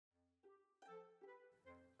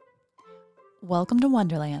Welcome to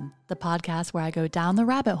Wonderland, the podcast where I go down the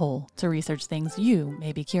rabbit hole to research things you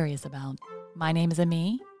may be curious about. My name is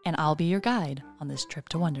Ami, and I'll be your guide on this trip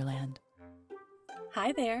to Wonderland.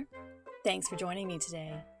 Hi there. Thanks for joining me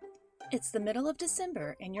today. It's the middle of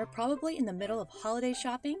December, and you're probably in the middle of holiday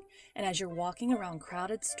shopping, and as you're walking around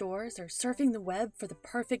crowded stores or surfing the web for the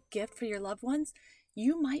perfect gift for your loved ones,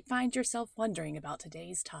 you might find yourself wondering about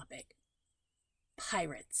today's topic.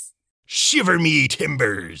 Pirates. Shiver me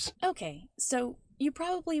timbers! Okay, so you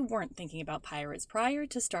probably weren't thinking about pirates prior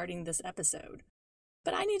to starting this episode.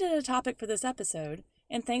 But I needed a topic for this episode,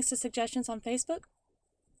 and thanks to suggestions on Facebook,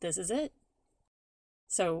 this is it.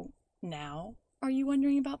 So, now, are you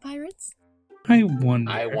wondering about pirates? I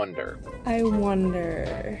wonder. I wonder. I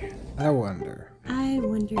wonder. I wonder. I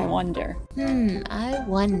wonder. I wonder. I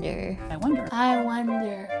wonder. I wonder. I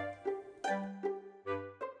wonder.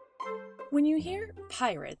 When you hear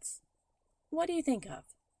pirates, what do you think of?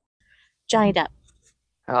 Johnny Depp.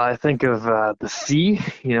 I think of the sea,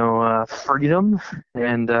 freedom,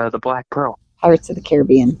 and the Black Pearl. Pirates of the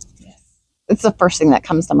Caribbean. Yes. It's the first thing that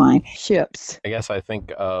comes to mind. Ships. I guess I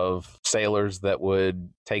think of sailors that would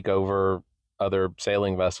take over other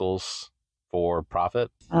sailing vessels for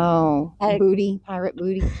profit. Oh, booty, pirate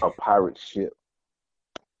booty. A pirate ship.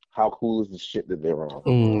 How cool is the ship that they're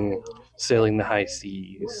on? Sailing the high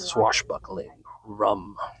seas, swashbuckling,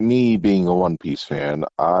 rum. Me being a One Piece fan,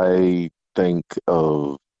 I think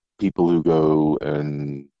of people who go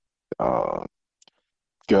and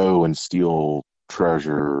steal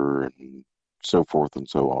treasure and so forth and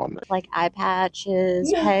so on. Like eye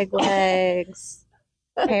patches, peg legs,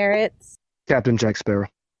 parrots. Captain Jack Sparrow.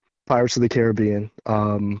 Pirates of the Caribbean.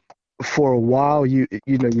 For a while, you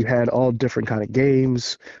had all different kind of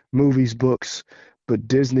games, movies, books, but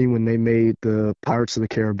Disney, when they made the Pirates of the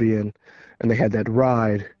Caribbean and they had that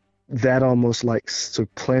ride, that almost like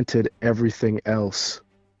supplanted everything else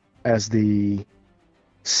as the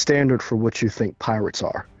standard for what you think pirates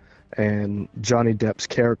are. And Johnny Depp's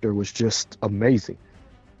character was just amazing.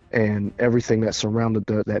 And everything that surrounded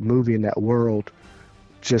that movie and that world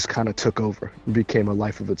just kind of took over and became a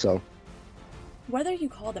life of its own. Whether you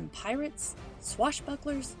call them pirates,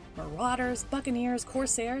 swashbucklers, marauders, buccaneers,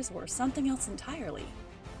 corsairs, or something else entirely,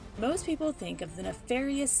 most people think of the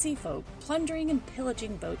nefarious sea folk plundering and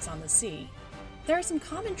pillaging boats on the sea. There are some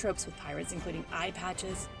common tropes with pirates, including eye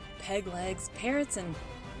patches, peg legs, parrots, and,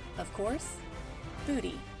 of course,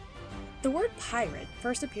 booty. The word pirate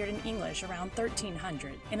first appeared in English around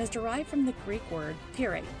 1300 and is derived from the Greek word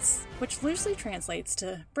pirates, which loosely translates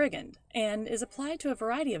to brigand and is applied to a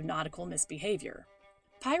variety of nautical misbehavior.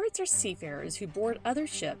 Pirates are seafarers who board other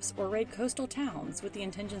ships or raid coastal towns with the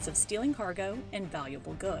intentions of stealing cargo and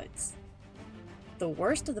valuable goods. The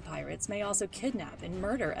worst of the pirates may also kidnap and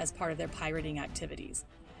murder as part of their pirating activities,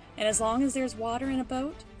 and as long as there's water in a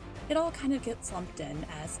boat, it all kind of gets lumped in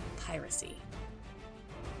as piracy.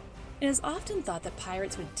 It is often thought that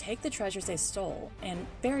pirates would take the treasures they stole and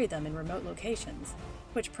bury them in remote locations,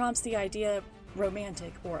 which prompts the idea,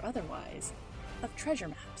 romantic or otherwise, of treasure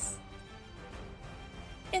maps.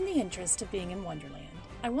 In the interest of being in Wonderland,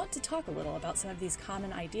 I want to talk a little about some of these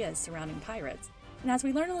common ideas surrounding pirates, and as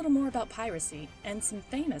we learn a little more about piracy and some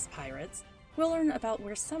famous pirates, we'll learn about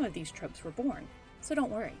where some of these tropes were born, so don't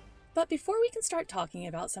worry. But before we can start talking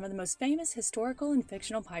about some of the most famous historical and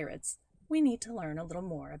fictional pirates, we need to learn a little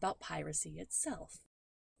more about piracy itself.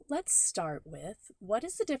 Let's start with, what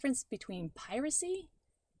is the difference between piracy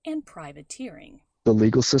and privateering? The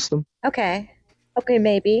legal system? Okay,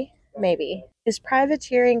 maybe. Is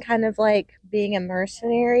privateering kind of like being a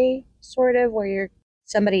mercenary, sort of, where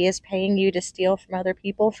somebody is paying you to steal from other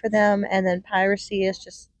people for them, and then piracy is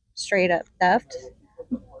just straight up theft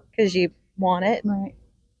because you want it for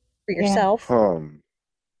yourself?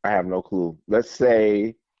 I have no clue. Let's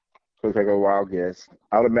say, to take a wild guess,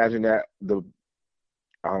 I would imagine that the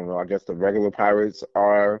regular pirates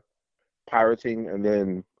are pirating, and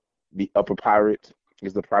then the upper pirate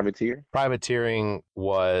is the privateer. Privateering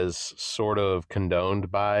was sort of condoned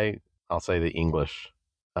by, I'll say, the English,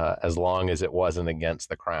 as long as it wasn't against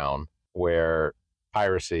the crown, where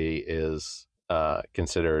piracy is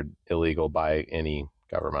considered illegal by any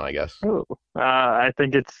government, I guess. I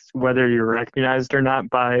think it's whether you're recognized or not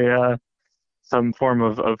by some form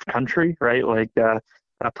of country, right? Like a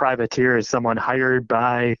privateer is someone hired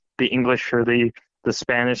by the English or the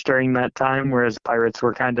Spanish during that time, whereas pirates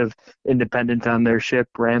were kind of independent on their ship,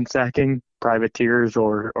 ransacking privateers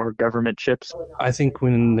or government ships. I think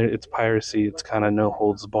when it's piracy, it's kind of no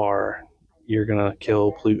holds bar. You're going to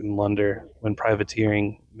kill, pollute, and plunder, when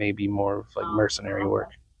privateering may be more of like mercenary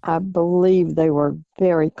work. I believe they were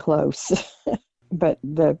very close, but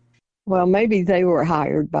the Well, maybe they were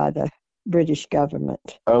hired by the British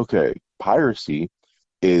government. Okay, piracy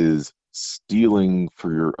is stealing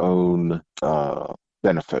for your own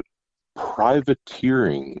benefit.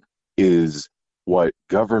 Privateering is what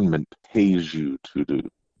government pays you to do.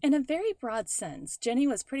 In a very broad sense, Jenny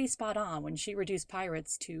was pretty spot on when she reduced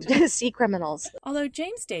pirates to sea criminals. Although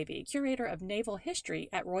James Davy, curator of naval history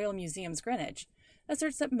at Royal Museums Greenwich,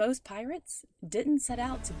 asserts that most pirates didn't set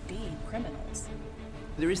out to be criminals.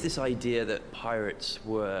 There is this idea that pirates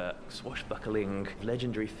were swashbuckling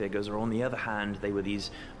legendary figures, or on the other hand, they were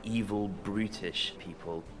these evil, brutish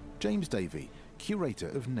people. James Davy, curator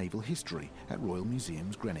of naval history at Royal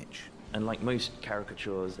Museums Greenwich. And like most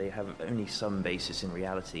caricatures, they have only some basis in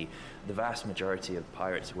reality. The vast majority of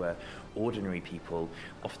pirates were ordinary people,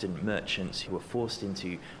 often merchants who were forced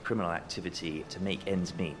into criminal activity to make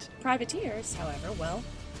ends meet. Privateers, however, well,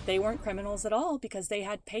 they weren't criminals at all because they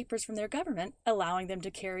had papers from their government allowing them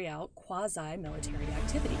to carry out quasi-military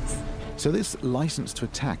activities. So this license to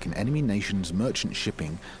attack an enemy nation's merchant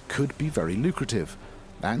shipping could be very lucrative.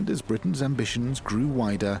 And as Britain's ambitions grew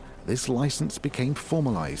wider, this license became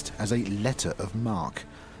formalised as a letter of marque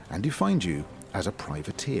and defined you as a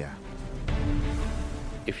privateer.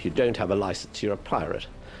 If you don't have a license, you're a pirate.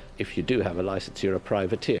 If you do have a license, you're a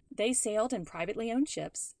privateer. They sailed in privately owned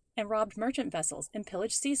ships and robbed merchant vessels and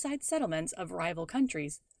pillaged seaside settlements of rival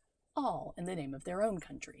countries, all in the name of their own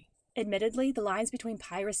country. Admittedly, the lines between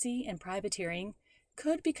piracy and privateering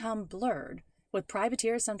could become blurred, with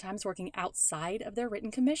privateers sometimes working outside of their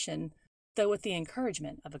written commission, though with the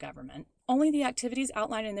encouragement of a government. Only the activities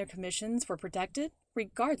outlined in their commissions were protected,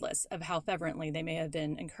 regardless of how fervently they may have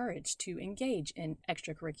been encouraged to engage in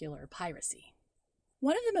extracurricular piracy.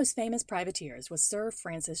 One of the most famous privateers was Sir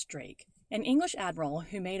Francis Drake, an English admiral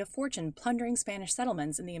who made a fortune plundering Spanish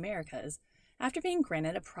settlements in the Americas after being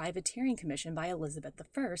granted a privateering commission by Elizabeth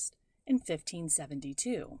I in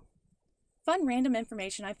 1572. Fun random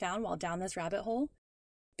information I found while down this rabbit hole.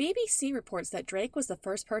 BBC reports that Drake was the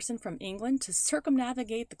first person from England to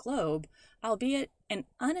circumnavigate the globe, albeit an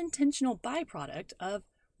unintentional byproduct of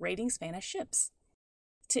raiding Spanish ships.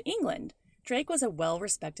 To England, Drake was a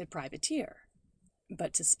well-respected privateer.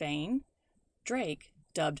 But to Spain, Drake,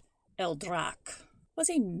 dubbed El Drac, was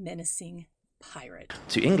a menacing pirate.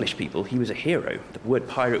 To English people, he was a hero. The word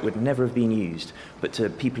pirate would never have been used, but to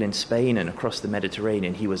people in Spain and across the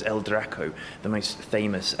Mediterranean, he was El Draco, the most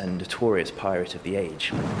famous and notorious pirate of the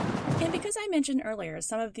age. And because I mentioned earlier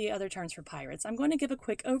some of the other terms for pirates, I'm going to give a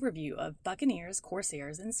quick overview of buccaneers,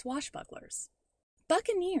 corsairs, and swashbucklers.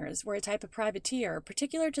 Buccaneers were a type of privateer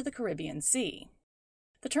particular to the Caribbean Sea.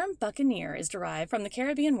 The term buccaneer is derived from the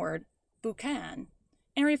Caribbean word boucan,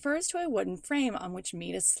 and refers to a wooden frame on which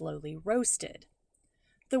meat is slowly roasted.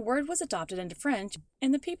 The word was adopted into French,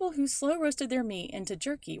 and the people who slow roasted their meat into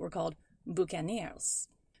jerky were called boucaniers.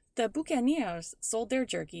 The boucaniers sold their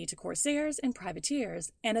jerky to corsairs and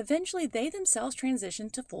privateers, and eventually they themselves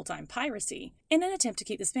transitioned to full-time piracy in an attempt to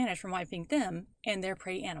keep the Spanish from wiping them and their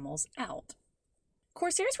prey animals out.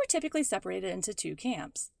 Corsairs were typically separated into two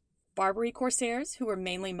camps. Barbary corsairs, who were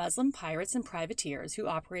mainly Muslim pirates and privateers who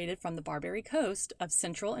operated from the Barbary coast of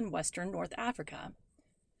Central and Western North Africa.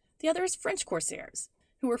 The other is French corsairs,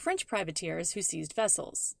 who were French privateers who seized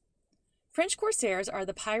vessels. French corsairs are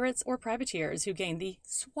the pirates or privateers who gained the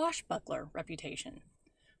swashbuckler reputation,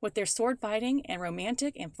 with their sword fighting and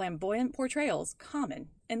romantic and flamboyant portrayals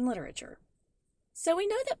common in literature. So we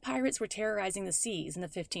know that pirates were terrorizing the seas in the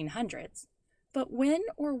 1500s. But when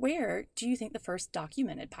or where do you think the first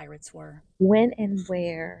documented pirates were? When and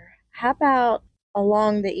where? How about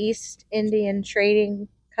along the East Indian Trading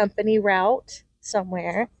Company route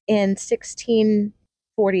somewhere in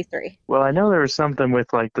 1643? Well, I know there was something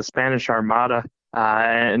with like the Spanish Armada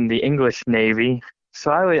and the English Navy. So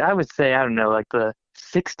I would say, I don't know, like the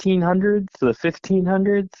 1600s, the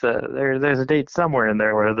 1500s. There's a date somewhere in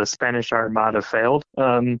there where the Spanish Armada failed.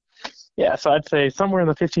 Yeah, so I'd say somewhere in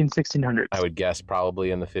the 1600s. I would guess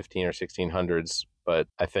probably in the 15 or 1600s, but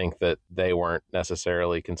I think that they weren't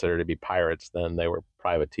necessarily considered to be pirates then. They were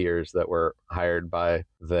privateers that were hired by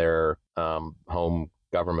their home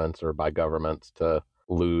governments or by governments to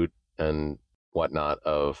loot and whatnot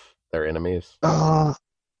of their enemies.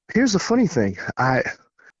 Here's the funny thing. I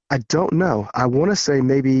don't know. I want to say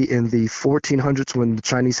maybe in the 1400s when the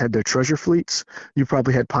Chinese had their treasure fleets, you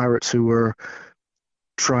probably had pirates who were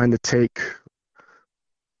trying to take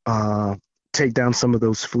down some of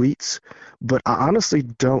those fleets, but I honestly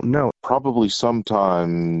don't know. Probably be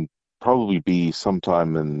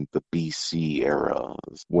sometime in the BC era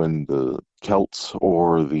when the Celts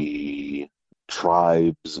or the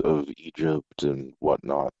tribes of Egypt and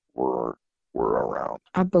whatnot were around?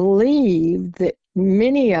 I believe that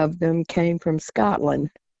many of them came from Scotland,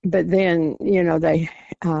 but then, they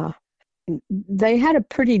had a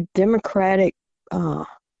pretty democratic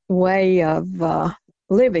way of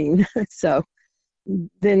living. So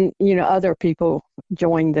then, other people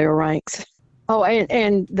joined their ranks. Oh,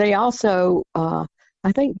 and they also, I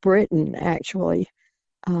think Britain actually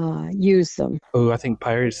used them. Oh, I think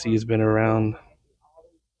piracy has been around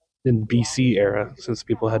in BC era since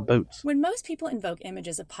people had boats. When most people invoke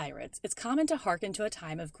images of pirates, it's common to hearken to a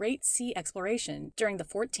time of great sea exploration during the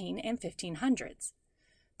 14 and 1500s.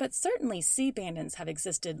 But certainly sea bandits have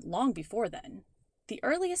existed long before then. The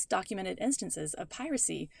earliest documented instances of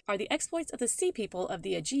piracy are the exploits of the sea people of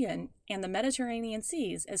the Aegean and the Mediterranean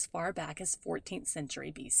seas as far back as 14th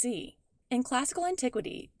century BC. In classical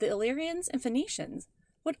antiquity, the Illyrians and Phoenicians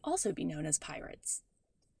would also be known as pirates.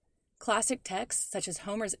 Classic texts such as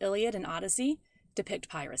Homer's Iliad and Odyssey depict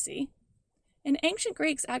piracy, and ancient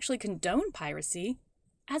Greeks actually condoned piracy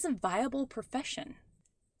as a viable profession.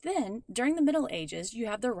 Then, during the Middle Ages, you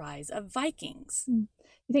have the rise of Vikings. You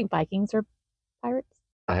think Vikings are pirates?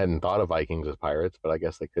 I hadn't thought of Vikings as pirates, but I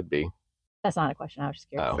guess they could be. That's not a question. I was just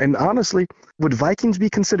curious. And honestly, would Vikings be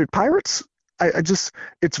considered pirates? It's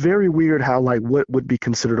very weird how, what would be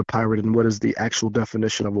considered a pirate and what is the actual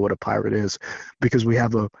definition of what a pirate is, because we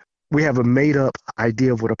have a made up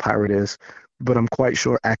idea of what a pirate is, but I'm quite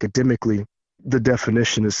sure academically the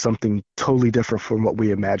definition is something totally different from what we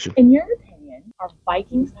imagine. In your opinion, are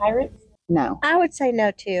Vikings pirates? No. I would say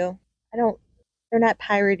no too. They're not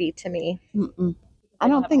piratey to me. Mm-mm. I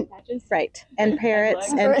don't think. Right. And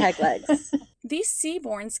parrots and peg legs. These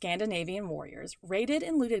sea-born Scandinavian warriors raided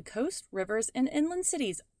and looted coast, rivers, and inland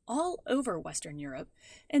cities all over Western Europe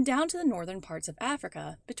and down to the northern parts of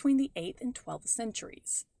Africa between the 8th and 12th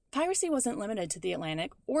centuries. Piracy wasn't limited to the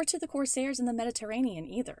Atlantic or to the corsairs in the Mediterranean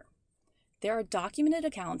either. There are documented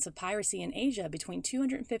accounts of piracy in Asia between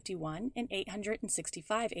 251 and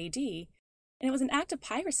 865 AD, and it was an act of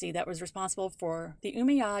piracy that was responsible for the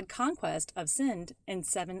Umayyad conquest of Sind in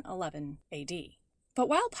 711 AD. But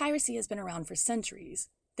while piracy has been around for centuries,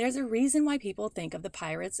 there's a reason why people think of the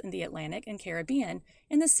pirates in the Atlantic and Caribbean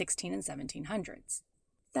in the 16 and 1700s.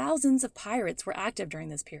 Thousands of pirates were active during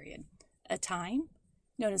this period, a time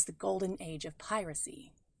known as the Golden Age of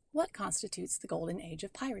Piracy. What constitutes the Golden Age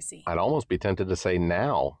of Piracy? I'd almost be tempted to say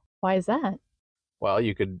now. Why is that? Well,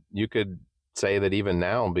 you could say that even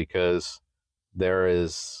now, because there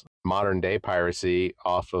is modern day piracy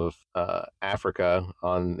off of Africa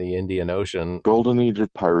on the Indian Ocean. Golden Age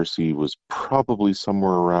of piracy was probably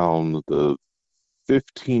somewhere around the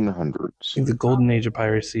 1500s. I think the Golden Age of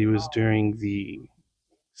piracy was during the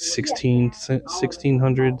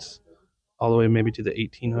 1600s, all the way maybe to the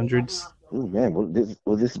 1800s. Oh man,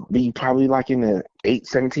 will this be probably like in the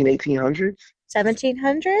 1800s?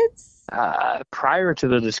 1700s? Prior to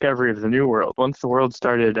the discovery of the New World, once the world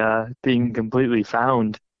started being completely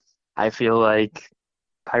found, I feel like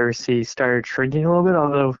piracy started shrinking a little bit,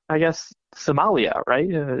 although I guess Somalia, right?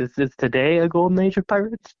 Is today a golden age of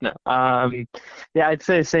pirates? No. Yeah, I'd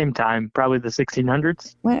say same time, probably the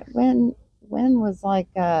 1600s. When was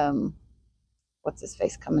what's his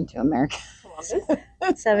face coming to America?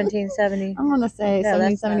 1770. I'm gonna say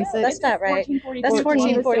 1776. That's not right. That's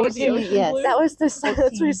 1442. Yes, that was that's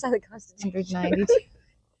what we saw the Constitution.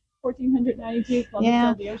 1492.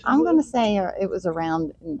 Yeah, I'm gonna say it was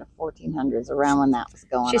around in the 1400s, around when that was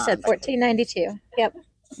going on. She said 1492. Yep.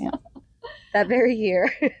 Yeah. That very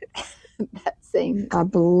year. That same. I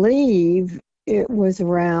believe it was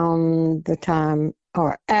around the time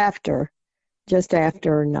or after, just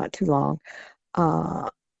after, not too long,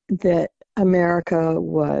 that America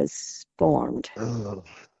was formed.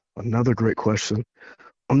 Another great question.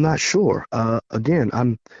 I'm not sure. Again,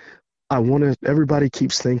 everybody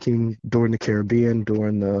keeps thinking during the Caribbean,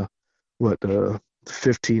 during the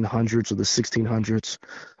 1500s or the 1600s,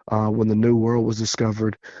 when the New World was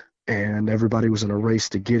discovered and everybody was in a race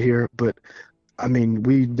to get here. But I mean,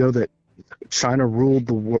 we know that China ruled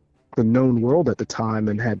the known world at the time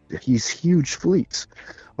and had these huge fleets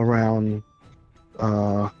around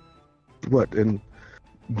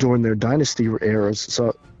during their dynasty eras.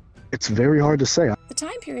 So it's very hard to say. The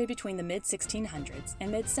time period between the mid-1600s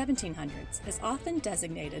and mid-1700s is often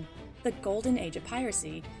designated the Golden Age of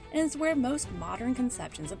Piracy and is where most modern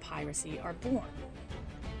conceptions of piracy are born.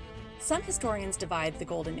 Some historians divide the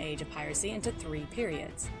Golden Age of Piracy into 3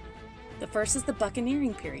 periods. The first is the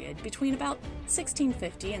buccaneering period between about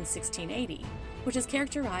 1650 and 1680, which is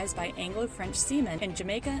characterized by Anglo-French seamen in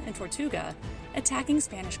Jamaica and Tortuga attacking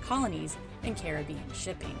Spanish colonies and Caribbean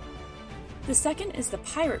shipping. The second is the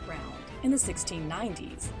pirate round, in the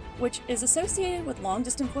 1690s, which is associated with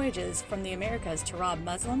long-distance voyages from the Americas to rob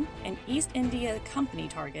Muslim and East India Company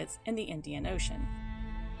targets in the Indian Ocean.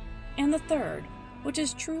 And the third, which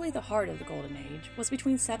is truly the heart of the Golden Age, was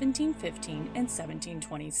between 1715 and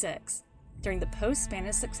 1726, during the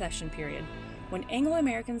post-Spanish succession period, when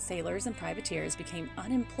Anglo-American sailors and privateers became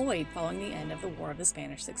unemployed following the end of the War of the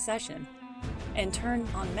Spanish Succession, and turned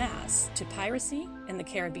en masse to piracy in the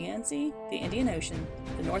Caribbean Sea, the Indian Ocean,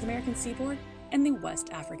 the North American seaboard, and the West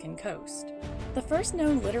African coast. The first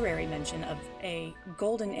known literary mention of a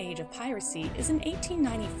golden age of piracy is in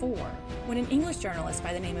 1894, when an English journalist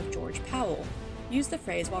by the name of George Powell used the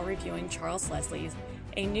phrase while reviewing Charles Leslie's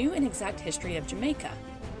A New and Exact History of Jamaica,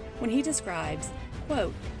 when he describes,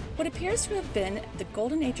 quote, what appears to have been the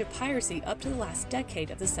golden age of piracy up to the last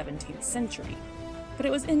decade of the 17th century. But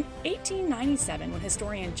it was in 1897 when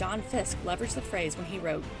historian John Fiske leveraged the phrase when he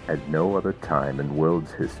wrote, At no other time in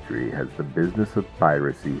world's history has the business of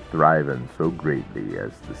piracy thriven so greatly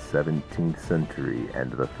as the 17th century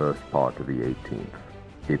and the first part of the 18th.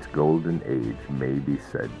 Its golden age may be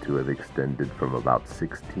said to have extended from about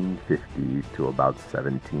 1650 to about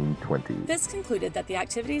 1720. This concluded that the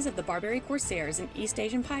activities of the Barbary corsairs and East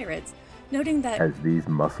Asian pirates, noting that as these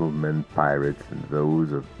Mussulman pirates and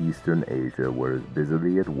those of Eastern Asia were as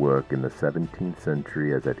busily at work in the 17th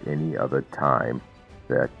century as at any other time,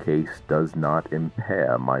 their case does not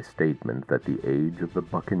impair my statement that the age of the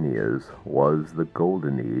buccaneers was the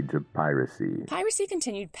golden age of piracy. Piracy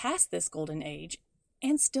continued past this golden age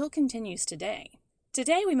and still continues today.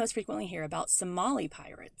 Today, we most frequently hear about Somali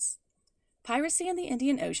pirates. Piracy in the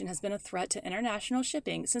Indian Ocean has been a threat to international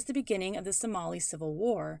shipping since the beginning of the Somali Civil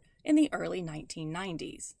War in the early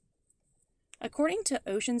 1990s. According to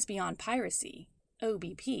Oceans Beyond Piracy,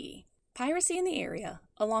 OBP, piracy in the area,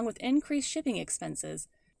 along with increased shipping expenses,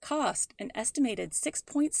 cost an estimated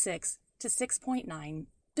 $6.6 to $6.9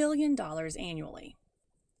 billion annually.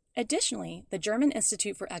 Additionally, the German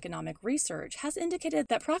Institute for Economic Research has indicated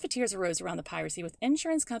that profiteers arose around the piracy, with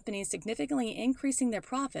insurance companies significantly increasing their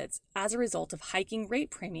profits as a result of hiking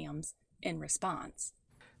rate premiums in response.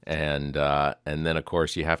 And then, of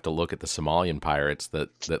course, you have to look at the Somalian pirates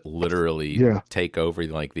that literally take over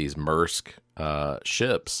like these Maersk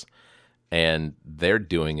ships, and they're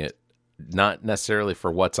doing it not necessarily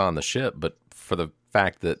for what's on the ship, but for the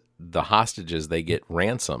fact that the hostages, they get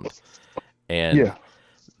ransomed. And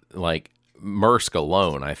like Maersk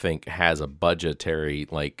alone, I think, has a budgetary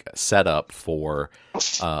like setup for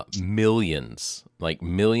millions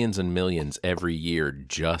and millions every year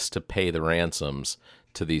just to pay the ransoms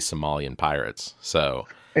to these Somalian pirates. So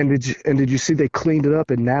and did you see they cleaned it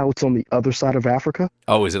up and now it's on the other side of Africa?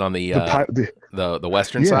 Oh, is it on the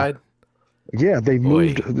western side? Yeah, they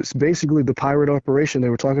moved. It's basically the pirate operation. They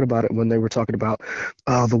were talking about it when they were talking about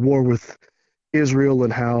the war with Israel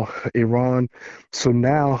and how Iran. So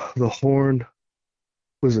now the Horn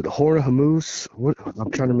of Hormuz?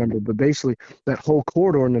 I'm trying to remember, but basically that whole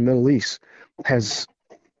corridor in the Middle East has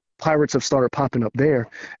pirates have started popping up there,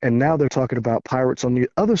 and now they're talking about pirates on the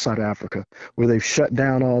other side of Africa, where they've shut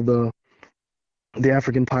down all the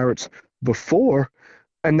African pirates before,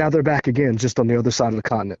 and now they're back again, just on the other side of the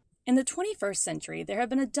continent. In the 21st century, there have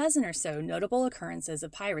been a dozen or so notable occurrences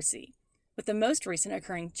of piracy, with the most recent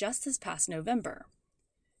occurring just this past November.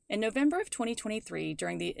 In November of 2023,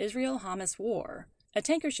 during the Israel-Hamas war, a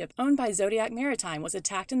tanker ship owned by Zodiac Maritime was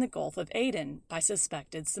attacked in the Gulf of Aden by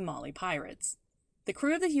suspected Somali pirates. The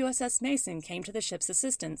crew of the USS Mason came to the ship's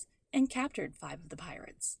assistance and captured 5 of the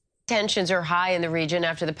pirates. Tensions are high in the region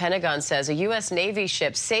after the Pentagon says a U.S. Navy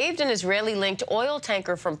ship saved an Israeli-linked oil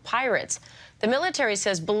tanker from pirates. The military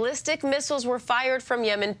says ballistic missiles were fired from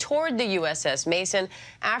Yemen toward the USS Mason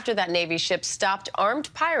after that Navy ship stopped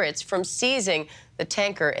armed pirates from seizing the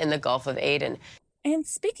tanker in the Gulf of Aden. And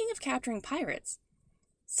speaking of capturing pirates,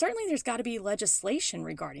 certainly there's got to be legislation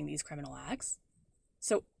regarding these criminal acts.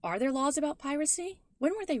 So are there laws about piracy?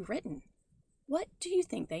 When were they written? What do you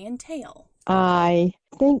think they entail? I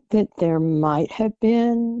think that there might have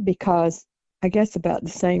been, because I guess about the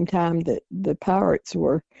same time that the pirates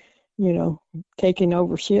were, taking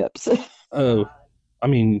over ships. Oh, I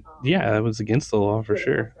mean, yeah, it was against the law for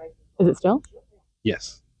sure. Is it still?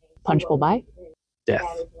 Yes. Punishable by?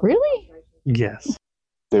 Death. Really? Yes.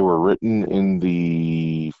 They were written in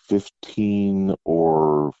the 15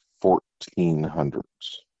 or 1400s,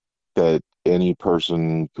 that any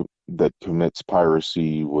person that commits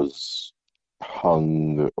piracy was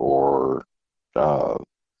hung or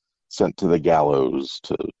sent to the gallows.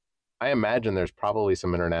 I imagine there's probably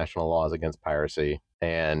some international laws against piracy,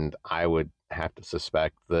 and I would have to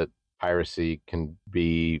suspect that piracy can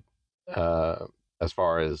be as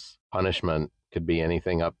far as punishment could be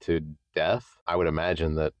anything up to death. I would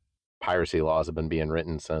imagine that piracy laws have been being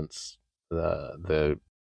written since the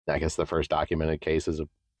first documented cases of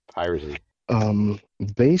piracy.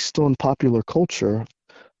 Based on popular culture,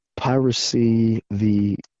 piracy,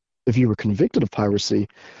 if you were convicted of piracy,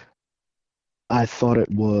 I thought it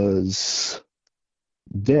was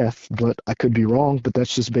death, but I could be wrong, but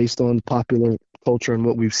that's just based on popular culture and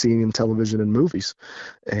what we've seen in television and movies.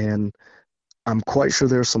 And I'm quite sure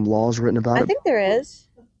there are some laws written about it. I think there is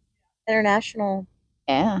international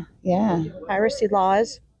piracy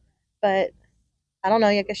laws, but I don't know.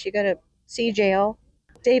 I guess you go to sea jail,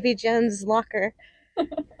 Davy Jones' locker,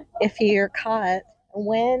 if you're caught.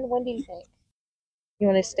 When do you think? You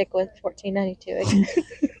want to stick with 1492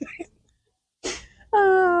 again?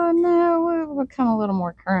 Oh, no, we'll become a little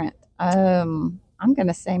more current. I'm going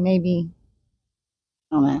to say maybe,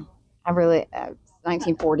 I don't know.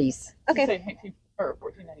 1940s. Okay. Or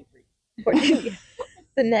 1493.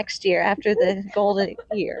 The next year after the golden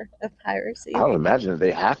year of piracy. I would imagine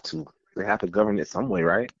they have to. They have to govern it some way,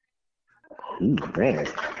 right? Ooh, man.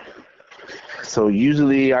 So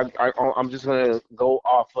usually I'm just going to go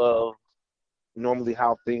off of normally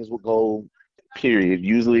how things would go, period.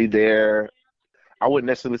 Usually I wouldn't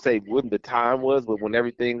necessarily say when the time was, but when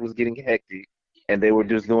everything was getting hectic and they were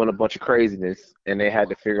just doing a bunch of craziness and they had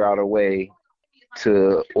to figure out a way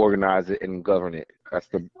to organize it and govern it. That's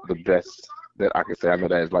the best that I could say. I know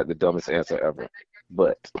that is like the dumbest answer ever.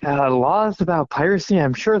 But laws about piracy,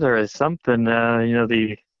 I'm sure there is something.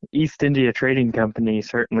 The East India Trading Company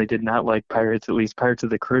certainly did not like pirates. At least Pirates of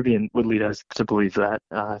the Caribbean would lead us to believe that.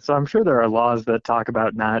 So I'm sure there are laws that talk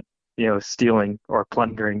about not, stealing or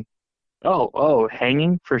plundering. Oh,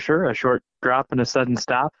 hanging for sure. A short drop and a sudden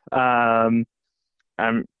stop.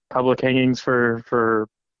 Public hangings for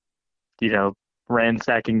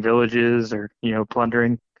ransacking villages or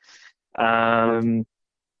plundering.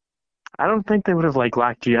 I don't think they would have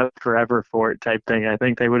locked you up forever for it type thing. I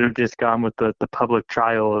think they would have just gone with the public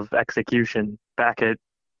trial of execution back at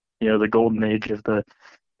the golden age of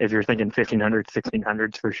if you're thinking 1500s,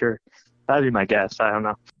 1600s for sure. That'd be my guess. I don't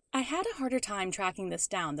know. I had a harder time tracking this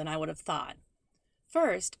down than I would have thought.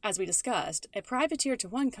 First, as we discussed, a privateer to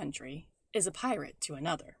one country is a pirate to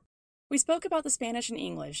another. We spoke about the Spanish and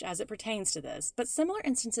English as it pertains to this, but similar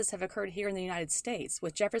instances have occurred here in the United States,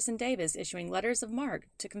 with Jefferson Davis issuing letters of marque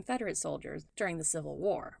to Confederate soldiers during the Civil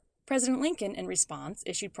War. President Lincoln, in response,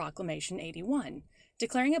 issued Proclamation 81,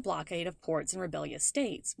 declaring a blockade of ports in rebellious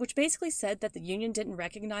states, which basically said that the Union didn't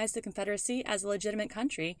recognize the Confederacy as a legitimate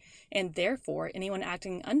country, and therefore anyone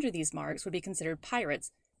acting under these marks would be considered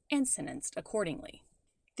pirates and sentenced accordingly.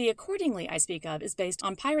 The accordingly I speak of is based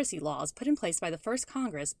on piracy laws put in place by the First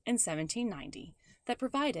Congress in 1790 that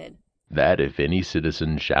provided that if any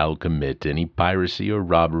citizen shall commit any piracy or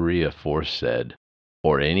robbery aforesaid,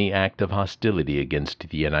 or any act of hostility against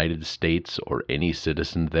the United States or any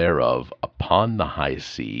citizen thereof upon the high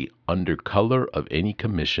sea, under color of any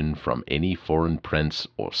commission from any foreign prince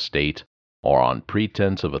or state, or on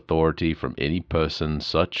pretense of authority from any person,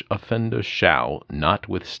 such offender shall,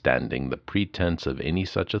 notwithstanding the pretense of any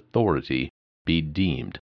such authority, be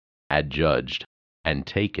deemed, adjudged, and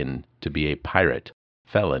taken to be a pirate,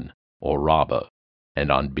 felon, or robber,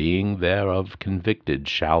 and on being thereof convicted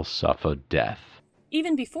shall suffer death.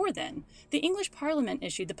 Even before then, the English Parliament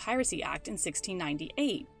issued the Piracy Act in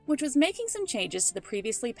 1698, which was making some changes to the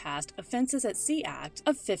previously passed Offences at Sea Act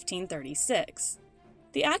of 1536.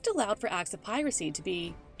 The act allowed for acts of piracy to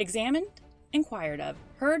be examined, inquired of,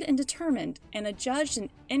 heard and determined, and adjudged in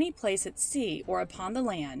any place at sea or upon the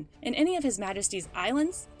land, in any of His Majesty's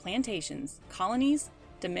islands, plantations, colonies,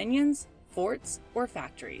 dominions, forts, or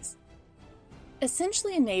factories,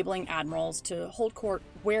 essentially enabling admirals to hold court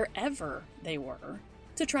wherever they were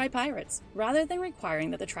to try pirates, rather than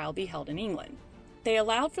requiring that the trial be held in England. They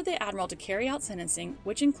allowed for the admiral to carry out sentencing,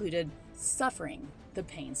 which included suffering the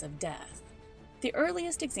pains of death. The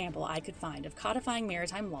earliest example I could find of codifying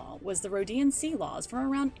maritime law was the Rhodian Sea Laws from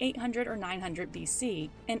around 800 or 900 BC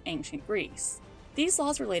in ancient Greece. These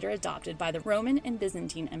laws were later adopted by the Roman and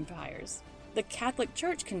Byzantine empires. The Catholic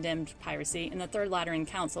Church condemned piracy in the Third Lateran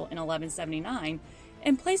Council in 1179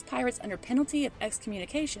 and placed pirates under penalty of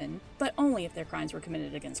excommunication, but only if their crimes were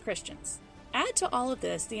committed against Christians. Add to all of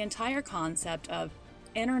this the entire concept of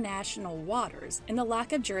international waters and the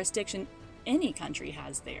lack of jurisdiction any country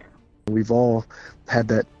has there. We've all had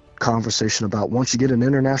that conversation about once you get in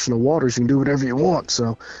international waters, you can do whatever you want.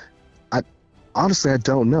 So honestly, I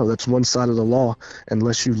don't know. That's one side of the law.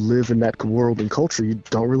 Unless you live in that world and culture, you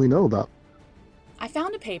don't really know about. I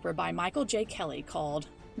found a paper by Michael J. Kelly called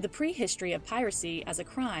The Prehistory of Piracy as a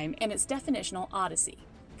Crime and Its Definitional Odyssey,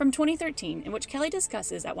 from 2013, in which Kelly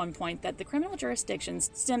discusses at one point that the criminal jurisdiction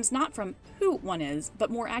stems not from who one is, but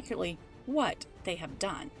more accurately, what they have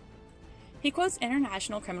done. He quotes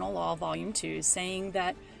International Criminal Law Volume 2, saying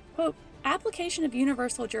that, quote, application of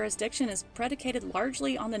universal jurisdiction is predicated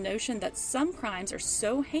largely on the notion that some crimes are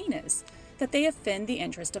so heinous that they offend the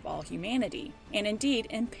interest of all humanity, and indeed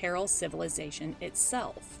imperil civilization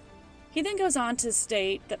itself. He then goes on to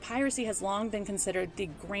state that piracy has long been considered the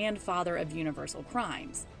grandfather of universal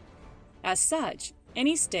crimes. As such,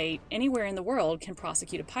 any state anywhere in the world can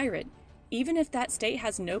prosecute a pirate, even if that state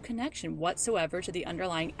has no connection whatsoever to the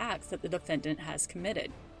underlying acts that the defendant has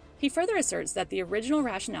committed. He further asserts that the original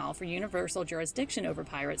rationale for universal jurisdiction over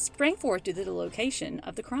pirates sprang forth due to the location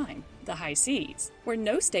of the crime, the high seas, where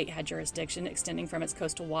no state had jurisdiction extending from its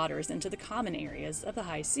coastal waters into the common areas of the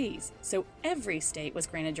high seas, so every state was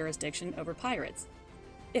granted jurisdiction over pirates,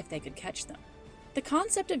 if they could catch them. The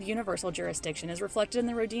concept of universal jurisdiction is reflected in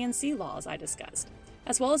the Rhodian sea laws I discussed,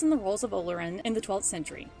 as well as in the rolls of Oleron in the 12th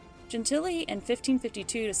century. Gentili in 1552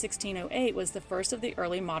 to 1608 was the first of the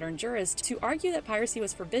early modern jurists to argue that piracy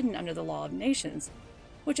was forbidden under the law of nations,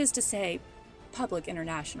 which is to say, public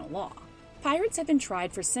international law. Pirates have been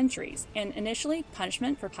tried for centuries, and initially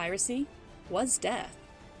punishment for piracy was death.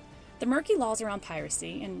 The murky laws around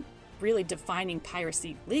piracy, and really defining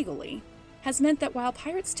piracy legally, has meant that while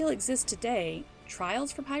pirates still exist today,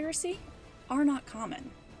 trials for piracy are not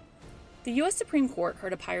common. The U.S. Supreme Court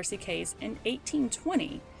heard a piracy case in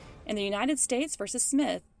 1820 in the United States versus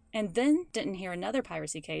Smith, and then didn't hear another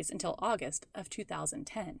piracy case until August of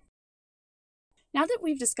 2010. Now that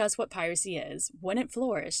we've discussed what piracy is, when it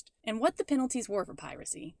flourished, and what the penalties were for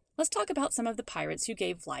piracy, let's talk about some of the pirates who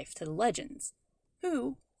gave life to the legends.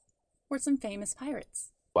 Who were some famous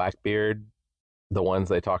pirates? Blackbeard, the ones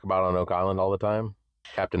they talk about on Oak Island all the time.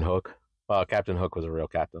 Captain Hook. Captain Hook was a real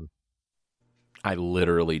captain. I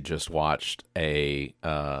literally just watched a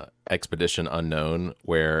Expedition Unknown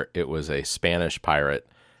where it was a Spanish pirate,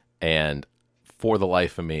 and for the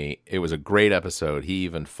life of me, it was a great episode. He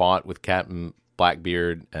even fought with Captain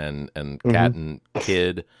Blackbeard and Captain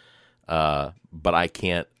Kidd, but I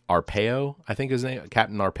can't. Arpaio, I think his name,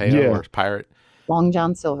 Captain Arpaio, or pirate. Long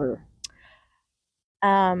John Silver.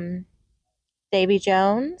 Davy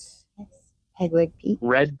Jones. Pegleg Pete.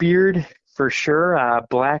 Redbeard for sure.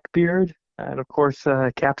 Blackbeard. And of course,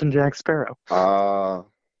 Captain Jack Sparrow.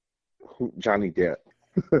 Johnny Depp.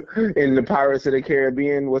 In the Pirates of the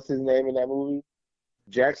Caribbean, what's his name in that movie?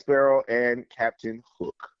 Jack Sparrow and Captain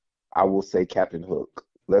Hook. I will say Captain Hook.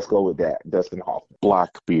 Let's go with that. Dustin Hoffman.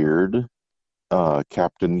 Blackbeard.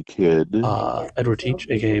 Captain Kidd. Edward Teach,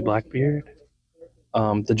 a.k.a. Blackbeard.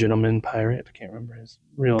 The Gentleman Pirate. I can't remember his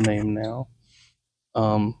real name now.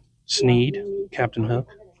 Sneed, Captain Hook.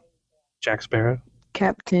 Jack Sparrow.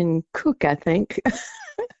 Captain Cook, I think.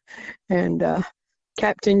 And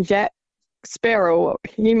Captain Jack Sparrow,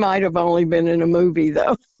 he might have only been in a movie,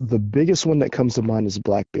 though. The biggest one that comes to mind is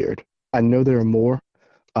Blackbeard. I know there are more.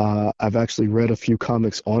 I've actually read a few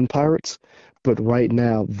comics on pirates, but right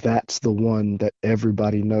now, that's the one that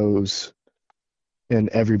everybody knows and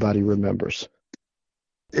everybody remembers.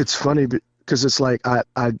 It's funny because it's like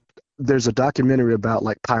there's a documentary about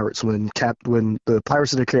like pirates when the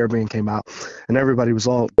Pirates of the Caribbean came out, and everybody was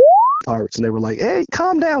all pirates, and they were like, "Hey,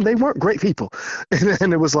 calm down, they weren't great people."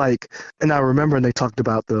 And it was like, and I remember, and they talked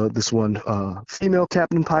about this one female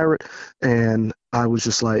captain pirate, and I was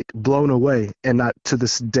just like blown away. And not to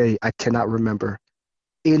this day, I cannot remember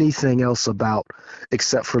anything else about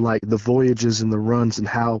except for like the voyages and the runs and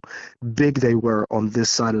how big they were on this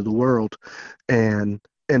side of the world and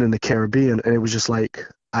in the Caribbean. And it was just like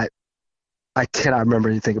I cannot remember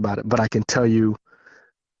anything about it, but I can tell you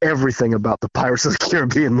everything about the Pirates of the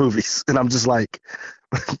Caribbean movies. And I'm just like...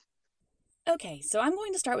 Okay, so I'm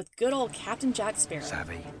going to start with good old Captain Jack Sparrow,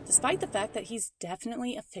 despite the fact that he's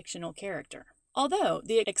definitely a fictional character. Although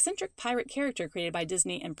the eccentric pirate character created by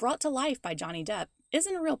Disney and brought to life by Johnny Depp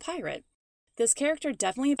isn't a real pirate, this character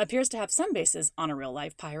definitely appears to have some basis on a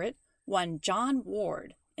real-life pirate, one John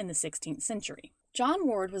Ward, in the 16th century. John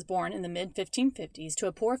Ward was born in the mid-1550s to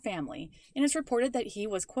a poor family, and it's reported that he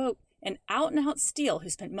was, quote, an out-and-out steal who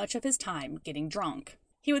spent much of his time getting drunk.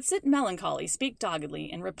 He would sit melancholy, speak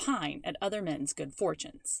doggedly, and repine at other men's good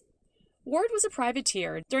fortunes. Ward was a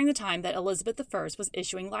privateer during the time that Elizabeth I was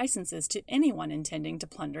issuing licenses to anyone intending to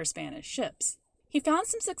plunder Spanish ships. He found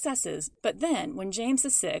some successes, but then, when James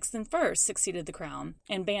VI and first succeeded the crown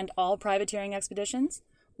and banned all privateering expeditions,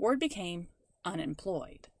 Ward became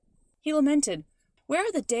unemployed. He lamented, "Where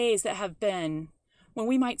are the days that have been when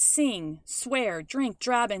we might sing, swear, drink,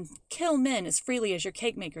 drab, and kill men as freely as your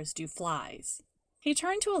cake makers do flies. He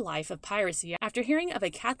turned to a life of piracy after hearing of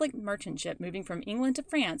a Catholic merchant ship moving from England to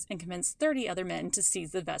France and convinced 30 other men to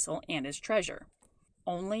seize the vessel and its treasure.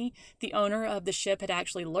 Only the owner of the ship had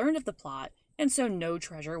actually learned of the plot, and so no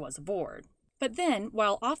treasure was aboard. But then,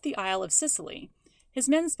 while off the Isle of Sicily, his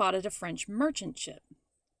men spotted a French merchant ship.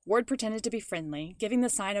 Ward pretended to be friendly, giving the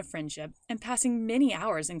sign of friendship, and passing many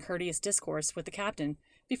hours in courteous discourse with the captain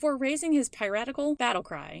before raising his piratical battle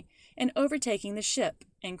cry and overtaking the ship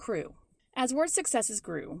and crew. As Ward's successes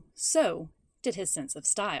grew, so did his sense of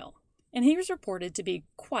style, and he was reported to be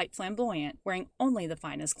quite flamboyant, wearing only the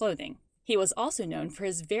finest clothing. He was also known for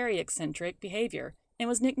his very eccentric behavior and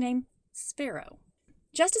was nicknamed Sparrow.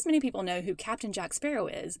 Just as many people know who Captain Jack Sparrow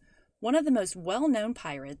is, one of the most well-known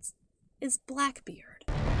pirates is Blackbeard.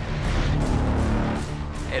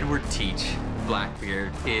 Edward Teach,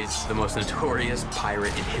 Blackbeard, is the most notorious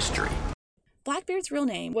pirate in history. Blackbeard's real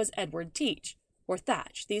name was Edward Teach, or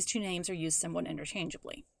Thatch. These two names are used somewhat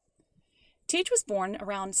interchangeably. Teach was born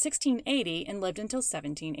around 1680 and lived until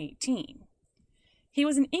 1718. He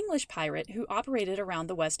was an English pirate who operated around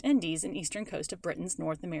the West Indies and eastern coast of Britain's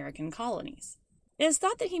North American colonies. It is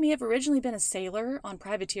thought that he may have originally been a sailor on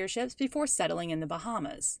privateer ships before settling in the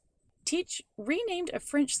Bahamas. Teach renamed a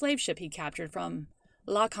French slave ship he captured from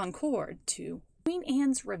La Concorde to Queen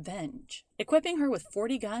Anne's Revenge, equipping her with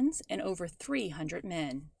 40 guns and over 300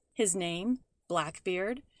 men. His name,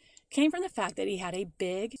 Blackbeard, came from the fact that he had a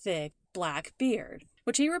big, thick, black beard,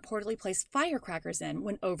 which he reportedly placed firecrackers in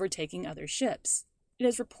when overtaking other ships. It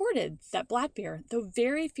is reported that Blackbeard, though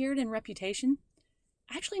very feared in reputation,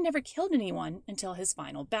 actually never killed anyone until his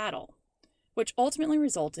final battle, which ultimately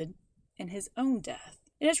resulted in his own death.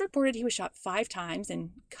 It is reported he was shot 5 times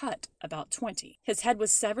and cut about 20. His head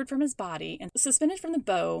was severed from his body and suspended from the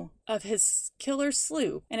bow of his killer's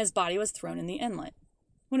sloop, and his body was thrown in the inlet.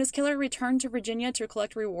 When his killer returned to Virginia to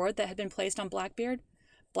collect a reward that had been placed on Blackbeard,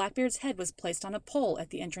 Blackbeard's head was placed on a pole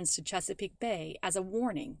at the entrance to Chesapeake Bay as a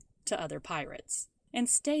warning to other pirates, and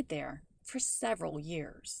stayed there for several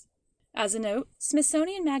years. As a note,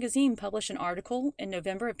 Smithsonian Magazine published an article in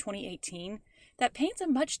November of 2018 that paints a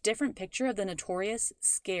much different picture of the notorious,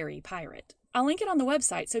 scary pirate. I'll link it on the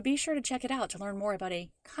website, so be sure to check it out to learn more about a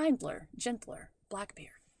kindler, gentler Blackbeard.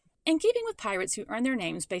 In keeping with pirates who earn their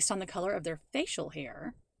names based on the color of their facial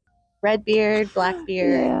hair, Redbeard,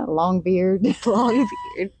 Blackbeard, Yeah, long beard. long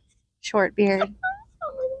beard, short beard.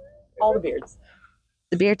 All the beards.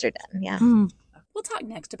 The beards are done, yeah. we'll talk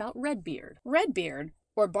next about Redbeard. Redbeard,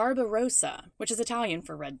 or Barbarossa, which is Italian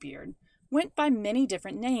for Redbeard, went by many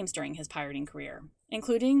different names during his pirating career,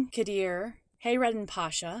 including Kadir, Hayreddin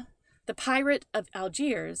Pasha, the Pirate of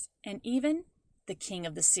Algiers, and even the King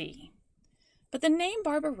of the Sea. But the name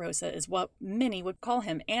Barbarossa is what many would call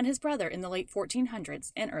him and his brother in the late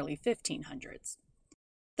 1400s and early 1500s.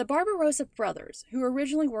 The Barbarossa brothers, who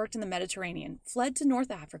originally worked in the Mediterranean, fled to North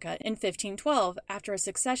Africa in 1512 after a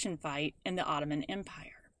succession fight in the Ottoman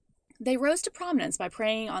Empire. They rose to prominence by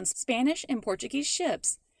preying on Spanish and Portuguese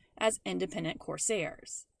ships as independent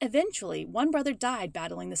corsairs. Eventually, one brother died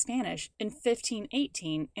battling the Spanish in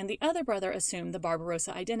 1518, and the other brother assumed the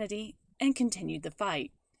Barbarossa identity and continued the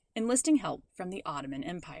fight, enlisting help from the Ottoman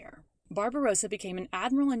Empire. Barbarossa became an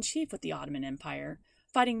admiral-in-chief with the Ottoman Empire,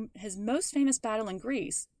 fighting his most famous battle in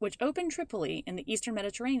Greece, which opened Tripoli in the eastern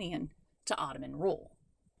Mediterranean to Ottoman rule.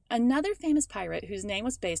 Another famous pirate whose name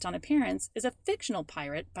was based on appearance is a fictional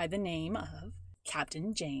pirate by the name of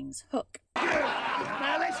Captain James Hook.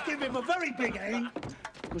 Now let's give him a very big aim,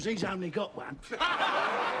 because he's only got one.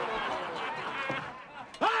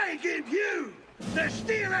 I give you the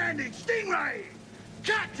steel-handed stingray,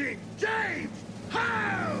 Captain James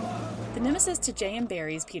Hook! The nemesis to J.M.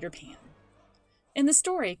 Barrie's Peter Pan. In the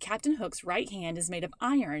story, Captain Hook's right hand is made of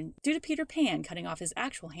iron due to Peter Pan cutting off his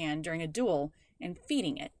actual hand during a duel and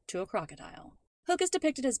feeding it to a crocodile. Hook is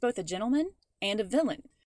depicted as both a gentleman and a villain,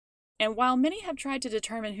 and while many have tried to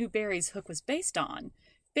determine who Barrie's Hook was based on,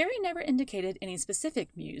 Barrie never indicated any specific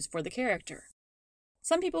muse for the character.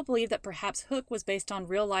 Some people believe that perhaps Hook was based on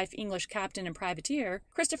real-life English captain and privateer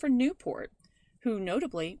Christopher Newport, who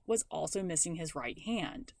notably was also missing his right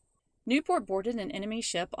hand. Newport boarded an enemy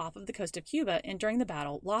ship off of the coast of Cuba and during the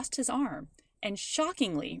battle lost his arm and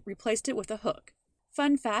shockingly replaced it with a hook.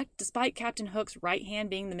 Fun fact, despite Captain Hook's right hand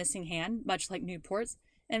being the missing hand, much like Newport's,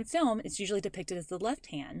 in film it's usually depicted as the left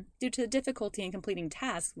hand due to the difficulty in completing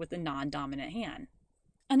tasks with the non-dominant hand.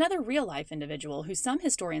 Another real-life individual who some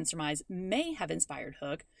historians surmise may have inspired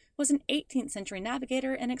Hook was an 18th century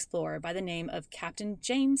navigator and explorer by the name of Captain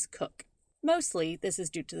James Cook. Mostly, this is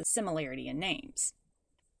due to the similarity in names.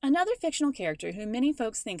 Another fictional character who many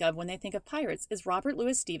folks think of when they think of pirates is Robert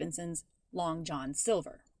Louis Stevenson's Long John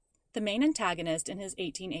Silver, the main antagonist in his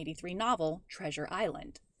 1883 novel, Treasure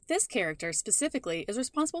Island. This character specifically is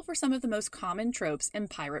responsible for some of the most common tropes in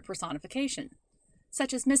pirate personification,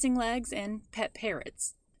 such as missing legs and pet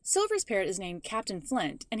parrots. Silver's parrot is named Captain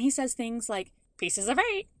Flint, and he says things like, "Pieces of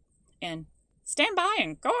 8," and "Stand by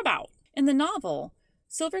and go about." In the novel,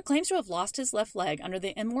 Silver claims to have lost his left leg under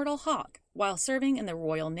the immortal Hawk while serving in the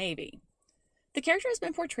Royal Navy. The character has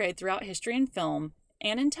been portrayed throughout history in film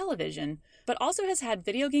and in television, but also has had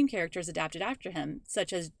video game characters adapted after him,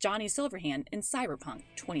 such as Johnny Silverhand in Cyberpunk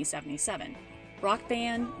 2077. Rock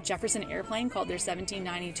band Jefferson Airplane called their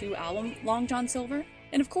 1792 album Long John Silver,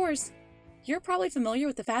 and of course, you're probably familiar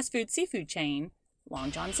with the fast food seafood chain,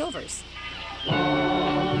 Long John Silver's.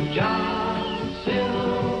 Long John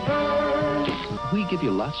Silver. We give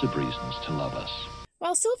you lots of reasons to love us.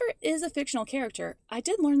 While Silver is a fictional character, I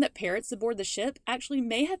did learn that parrots aboard the ship actually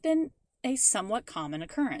may have been a somewhat common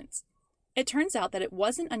occurrence. It turns out that it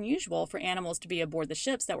wasn't unusual for animals to be aboard the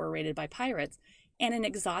ships that were raided by pirates, and an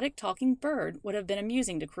exotic talking bird would have been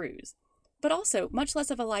amusing to crews, but also much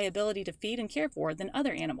less of a liability to feed and care for than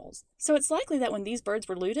other animals. So it's likely that when these birds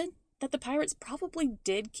were looted, that the pirates probably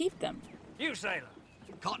did keep them. You, sailor.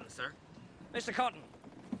 Cotton, sir. Mr. Cotton,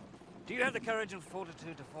 do you have the courage and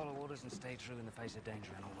fortitude to follow orders and stay true in the face of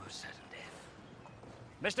danger and almost certain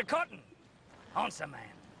death? Mr. Cotton, answer, man.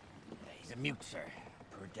 He's a mute, sir.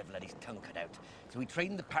 Poor devil had his tongue cut out, so we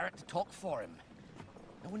trained the parrot to talk for him.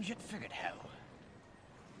 No one's yet figured how.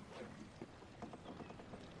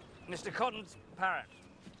 Mr. Cotton's parrot.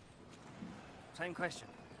 Same question.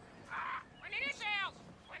 When it is else!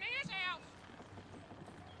 When it is else!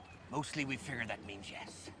 Mostly we figure that means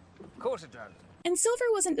yes. Of course it does. And Silver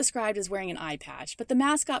wasn't described as wearing an eye patch, but the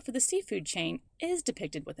mascot for the seafood chain is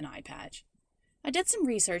depicted with an eye patch. I did some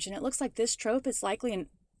research, and it looks like this trope is likely an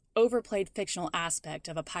overplayed fictional aspect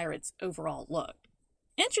of a pirate's overall look.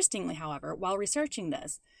 Interestingly, however, while researching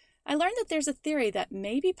this, I learned that there's a theory that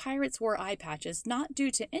maybe pirates wore eye patches not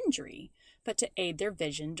due to injury, but to aid their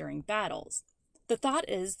vision during battles. The thought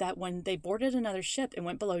is that when they boarded another ship and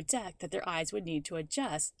went below deck, that their eyes would need to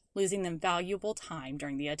adjust, losing them valuable time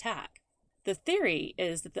during the attack. The theory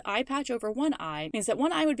is that the eye patch over one eye means that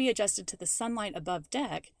one eye would be adjusted to the sunlight above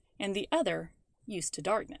deck, and the other used to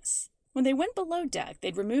darkness. When they went below deck,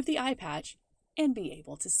 they'd remove the eye patch and be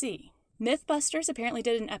able to see. Mythbusters apparently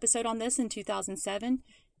did an episode on this in 2007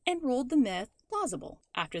 and ruled the myth plausible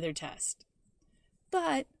after their test.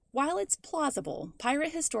 But while it's plausible,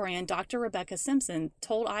 pirate historian Dr. Rebecca Simpson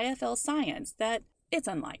told IFL Science that it's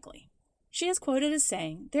unlikely. She is quoted as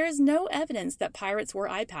saying, "There is no evidence that pirates wore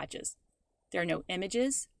eye patches. There are no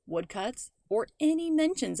images, woodcuts, or any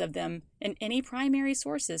mentions of them in any primary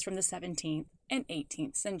sources from the 17th and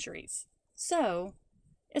 18th centuries. So,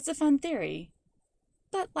 it's a fun theory,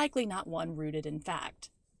 but likely not one rooted in fact."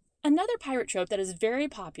 Another pirate trope that is very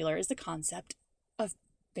popular is the concept of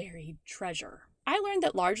buried treasure. I learned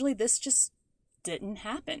that largely this just didn't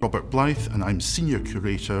happen. Robert Blythe, and I'm Senior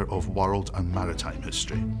Curator of World and Maritime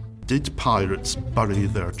History. Did pirates bury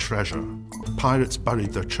their treasure? Pirates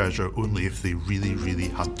buried their treasure only if they really, really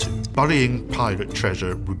had to. Burying pirate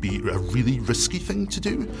treasure would be a really risky thing to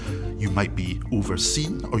do. You might be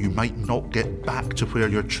overseen, or you might not get back to where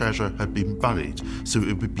your treasure had been buried, so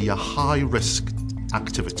it would be a high-risk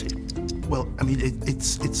activity. Well, I mean,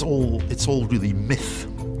 it's all really myth.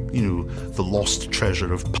 You know, the lost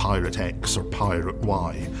treasure of Pirate X or Pirate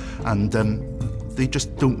Y, and they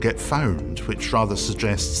just don't get found, which rather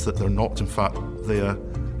suggests that they're not, in fact, there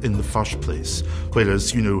in the first place.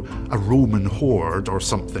 Whereas, you know, a Roman hoard or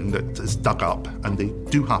something that is dug up, and they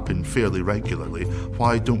do happen fairly regularly,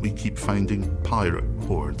 why don't we keep finding pirate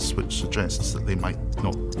hoards, which suggests that they might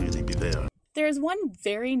not really be there? There is one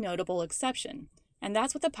very notable exception, and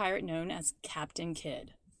that's with a pirate known as Captain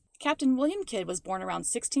Kidd. Captain William Kidd was born around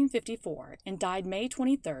 1654 and died May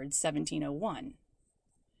 23, 1701.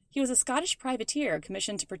 He was a Scottish privateer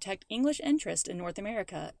commissioned to protect English interests in North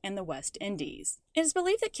America and the West Indies. It is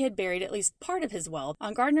believed that Kidd buried at least part of his wealth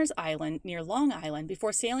on Gardiner's Island near Long Island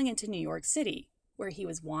before sailing into New York City, where he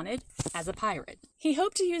was wanted as a pirate. He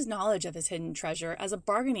hoped to use knowledge of his hidden treasure as a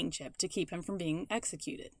bargaining chip to keep him from being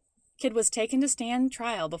executed. Kidd was taken to stand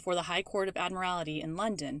trial before the High Court of Admiralty in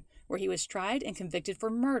London, where he was tried and convicted for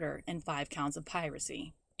murder and 5 counts of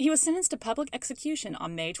piracy. He was sentenced to public execution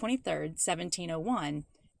on May 23, 1701,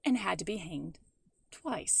 and had to be hanged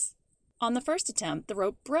twice. On the first attempt, the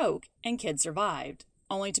rope broke and Kidd survived,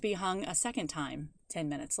 only to be hung a second time 10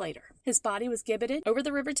 minutes later. His body was gibbeted over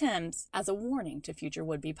the River Thames as a warning to future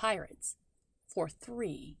would-be pirates for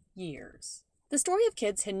 3 years. The story of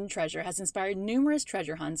Kidd's hidden treasure has inspired numerous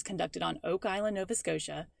treasure hunts conducted on Oak Island, Nova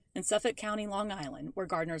Scotia, and Suffolk County, Long Island, where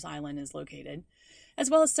Gardner's Island is located, as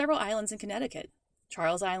well as several islands in Connecticut,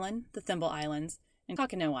 Charles Island, the Thimble Islands, and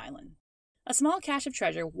Cockenoe Island. A small cache of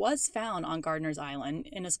treasure was found on Gardner's Island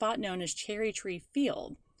in a spot known as Cherry Tree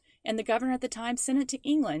Field, and the governor at the time sent it to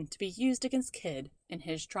England to be used against Kidd in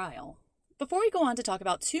his trial. Before we go on to talk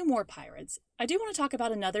about two more pirates, I do want to talk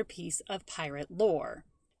about another piece of pirate lore,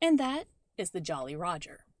 and that is the Jolly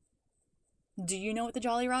Roger. Do you know what the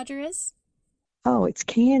Jolly Roger is? Oh, it's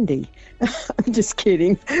candy. I'm just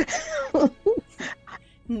kidding.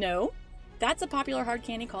 No, that's a popular hard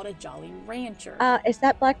candy called a Jolly Rancher. Is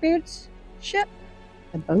that Blackbeard's ship?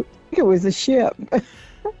 A boat? I think it was a ship.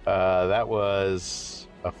 That was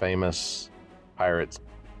a famous pirate's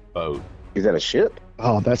boat. Is that a ship?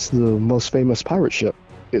 Oh, that's the most famous pirate ship.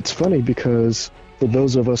 It's funny because for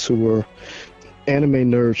those of us who were anime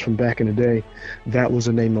nerds from back in the day, that was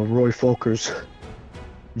the name of Roy Folker's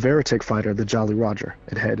Veritech fighter, the Jolly Roger.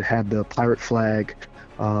 It had the pirate flag,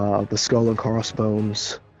 the skull and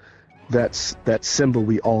crossbones. That's that symbol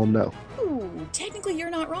we all know. Ooh, technically you're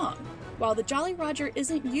not wrong. While the Jolly Roger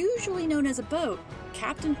isn't usually known as a boat,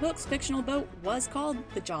 Captain Hook's fictional boat was called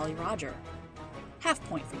the Jolly Roger. Half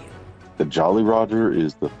point for you. The Jolly Roger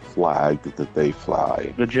is the flag that they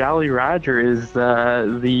fly. The Jolly Roger is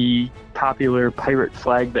the popular pirate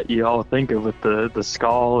flag that you all think of, with the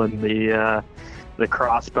skull and the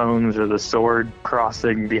crossbones or the sword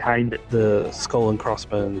crossing behind it. The skull and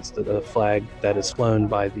crossbones, the flag that is flown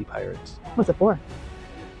by the pirates. What's it for?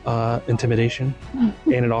 Intimidation, and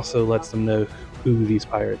it also lets them know who these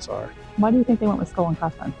pirates are. Why do you think they went with skull and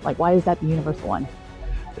crossbones? Like, why is that the universal one?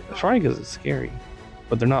 Probably because it's scary,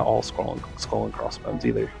 but they're not all skull and crossbones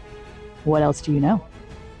either. What else do you know?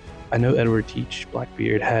 I know Edward Teach,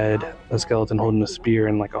 Blackbeard, had a skeleton holding a spear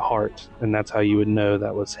and like a heart, and that's how you would know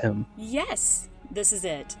that was him. Yes, this is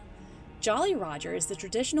it. Jolly Roger is the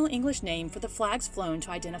traditional English name for the flags flown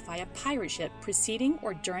to identify a pirate ship preceding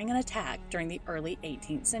or during an attack during the early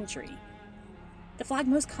 18th century. The flag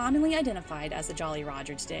most commonly identified as the Jolly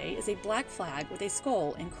Roger today is a black flag with a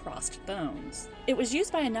skull and crossed bones. It was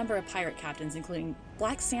used by a number of pirate captains including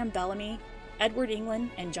Black Sam Bellamy, Edward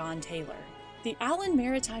England, and John Taylor. The Åland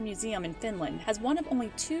Maritime Museum in Finland has one of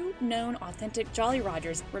only two known authentic Jolly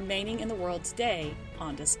Rogers remaining in the world today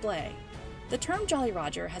on display. The term Jolly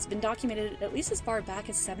Roger has been documented at least as far back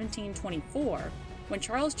as 1724, when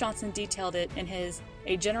Charles Johnson detailed it in his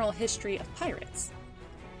A General History of Pirates.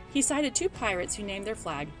 He cited two pirates who named their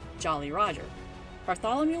flag Jolly Roger,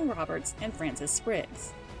 Bartholomew Roberts and Francis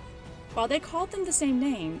Spriggs. While they called them the same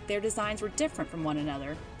name, their designs were different from one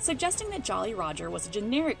another, suggesting that Jolly Roger was a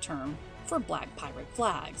generic term for black pirate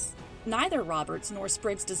flags. Neither Roberts nor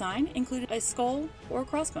Spriggs' design included a skull or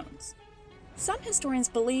crossbones. Some historians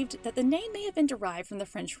believed that the name may have been derived from the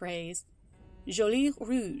French phrase Joli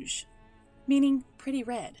Rouge, meaning pretty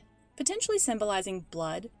red, potentially symbolizing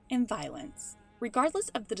blood and violence. Regardless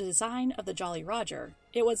of the design of the Jolly Roger,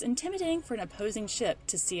 it was intimidating for an opposing ship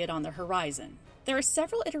to see it on the horizon. There are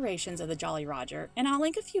several iterations of the Jolly Roger, and I'll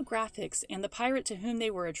link a few graphics and the pirate to whom they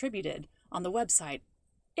were attributed on the website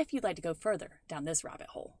if you'd like to go further down this rabbit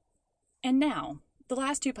hole. And now, the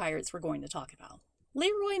last two pirates we're going to talk about.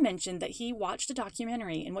 Leroy mentioned that he watched a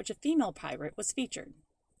documentary in which a female pirate was featured.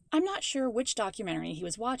 I'm not sure which documentary he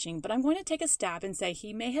was watching, but I'm going to take a stab and say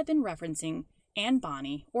he may have been referencing Anne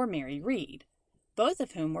Bonny or Mary Read, both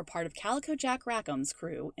of whom were part of Calico Jack Rackham's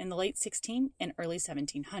crew in the late 16 and early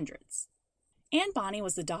 1700s. Anne Bonny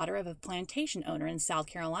was the daughter of a plantation owner in South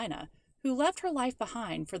Carolina who left her life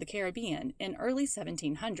behind for the Caribbean in early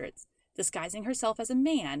 1700s, disguising herself as a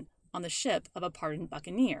man on the ship of a pardoned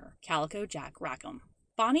buccaneer, Calico Jack Rackham.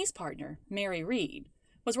 Bonny's partner, Mary Read,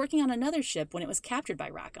 was working on another ship when it was captured by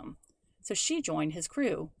Rackham, so she joined his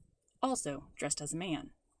crew, also dressed as a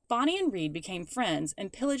man. Bonny and Read became friends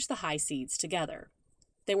and pillaged the high seas together.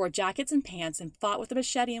 They wore jackets and pants and fought with a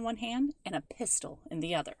machete in one hand and a pistol in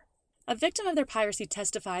the other. A victim of their piracy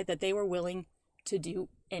testified that they were willing to do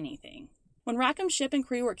anything. When Rackham's ship and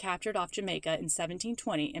crew were captured off Jamaica in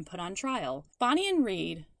 1720 and put on trial, Bonny and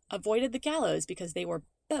Read avoided the gallows because they were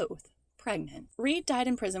both pregnant. Read died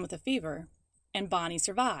in prison with a fever, and Bonny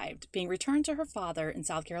survived, being returned to her father in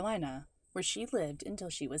South Carolina, where she lived until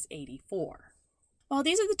she was 84. While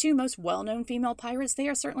these are the two most well-known female pirates, they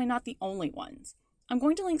are certainly not the only ones. I'm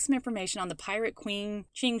going to link some information on the pirate queen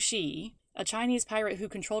Qing Shi, a Chinese pirate who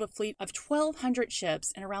controlled a fleet of 1,200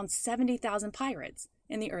 ships and around 70,000 pirates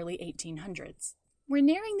in the early 1800s. We're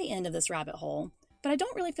nearing the end of this rabbit hole, but I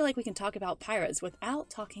don't really feel like we can talk about pirates without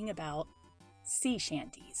talking about sea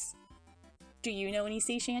shanties. Do you know any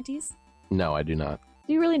sea shanties? No, I do not.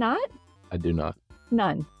 Do you really not? I do not.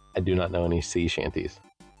 None. I do not know any sea shanties.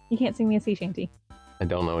 You can't sing me a sea shanty. I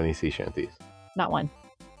don't know any sea shanties. Not one.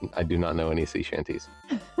 I do not know any sea shanties.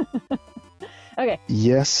 Okay.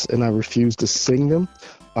 Yes, and I refuse to sing them.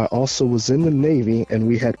 I also was in the Navy, and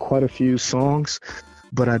we had quite a few songs,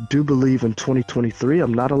 but I do believe in 2023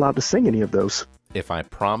 I'm not allowed to sing any of those. If I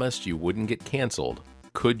promised you wouldn't get canceled,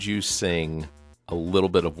 could you sing a little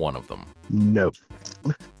bit of one of them? No.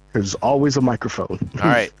 There's always a microphone. All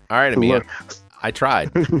right, Amia. I tried.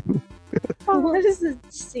 What is a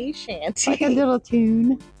sea shanty? Like a little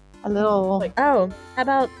tune. A little. Oh, how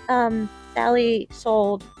about Sally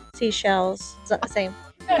sold seashells? Is that the same?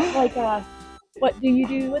 Like, what do you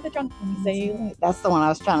do with a drunken sailor? That's the one I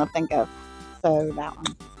was trying to think of. So that one.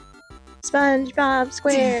 SpongeBob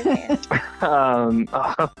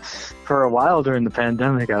SquarePants. For a while during the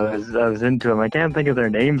pandemic, I was into them. I can't think of their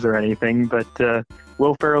names or anything, but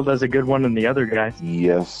Will Ferrell does a good one in The Other Guy.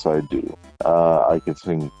 Yes, I do. I can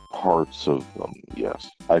sing parts of them, yes.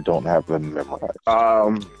 I don't have them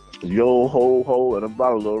memorized. Yo ho ho and a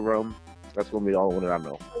bottle of rum. That's gonna be the only one that I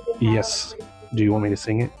know. Yes. Do you want me to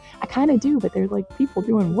sing it? I kind of do, but they're like people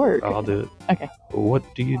doing work. I'll do it. Okay. What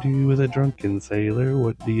do you do with a drunken sailor?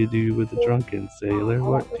 What do you do with a drunken sailor?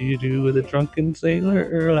 What do you do with a drunken sailor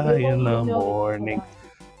early in the morning?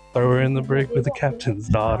 Throw her in the brig with the captain's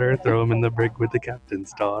daughter. Throw him in the brig with the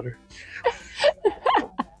captain's daughter.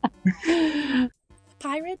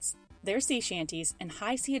 Pirates, their sea shanties, and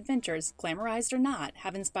high sea adventures, glamorized or not,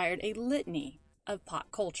 have inspired a litany of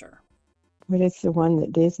pop culture. What is the one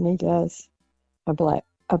that Disney does about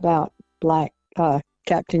black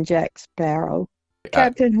Captain Jack Sparrow?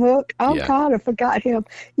 Captain Hook. Oh yeah. God, I forgot him.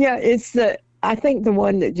 Yeah, I think the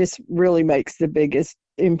one that just really makes the biggest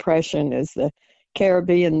impression is the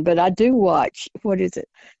Caribbean. But I do watch, what is it?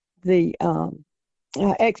 The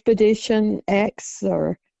Expedition X,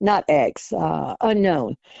 or not X,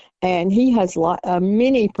 Unknown. And he has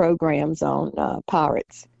many programs on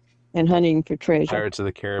pirates and hunting for treasure. Pirates of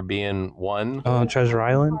the Caribbean 1. Treasure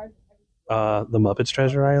Island. The Muppets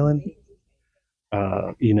Treasure Island.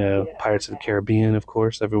 Pirates of the Caribbean, of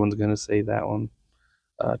course. Everyone's going to say that one.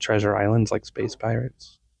 Treasure Island's like Space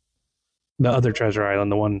Pirates. The other Treasure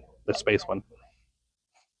Island, the space one.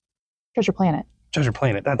 Treasure Planet. Treasure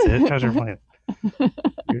Planet, that's it. Treasure Planet.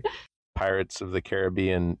 Pirates of the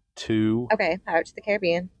Caribbean 2. Okay, Pirates of the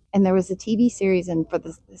Caribbean. And there was a TV series, and for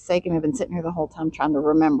the sake of it, I've been sitting here the whole time trying to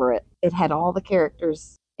remember it. It had all the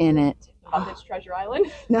characters in it. Muppets Treasure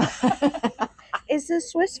Island. No. Is the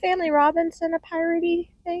Swiss Family Robinson a piratey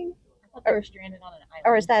thing? I thought they were stranded on an island.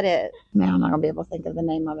 Or is that it? No, I'm not going to be able to think of the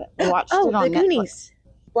name of it. We watched Oh, it on the Netflix. Goonies.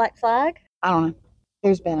 Black Flag? I don't know.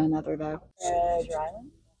 There's been another, though. Treasure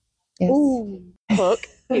Island. Yes. Ooh. Hook.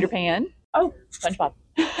 Peter Pan. Oh, SpongeBob.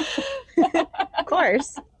 Of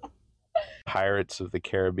course. Pirates of the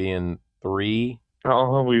Caribbean 3.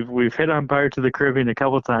 Oh, we've hit on Pirates of the Caribbean a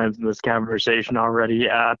couple times in this conversation already.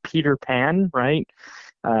 Peter Pan, right?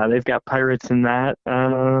 They've got pirates in that.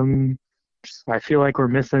 I feel like we're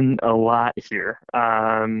missing a lot here.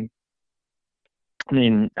 I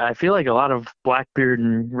feel like a lot of Blackbeard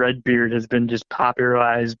and Redbeard has been just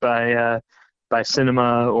popularized by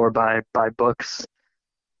cinema or by books.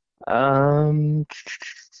 Yeah,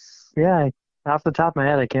 off the top of my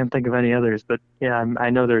head, I can't think of any others, but yeah,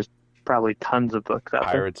 I know there's probably tons of books out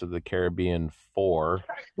there. Pirates of the Caribbean 4.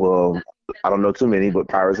 Well, I don't know too many, but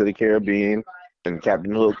Pirates of the Caribbean and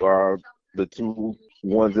Captain Hook are the two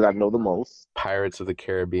ones that I know the most. Pirates of the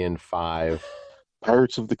Caribbean 5.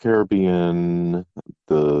 Pirates of the Caribbean,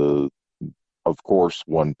 of course,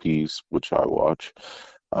 One Piece, which I watch.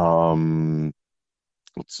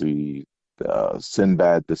 Let's see,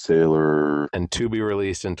 Sinbad the Sailor. And to be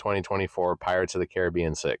released in 2024, Pirates of the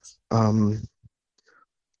Caribbean 6.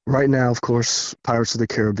 Right now, of course, Pirates of the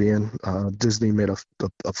Caribbean. Disney made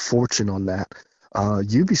a fortune on that.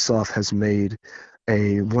 Ubisoft has made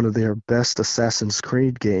one of their best Assassin's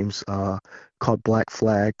Creed games called Black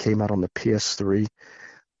Flag, came out on the PS3.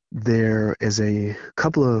 There is a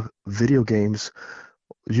couple of video games.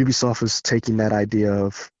 Ubisoft is taking that idea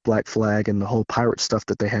of Black Flag and the whole pirate stuff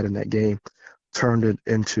that they had in that game, turned it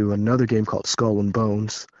into another game called Skull and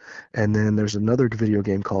Bones. And then there's another video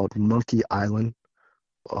game called Monkey Island,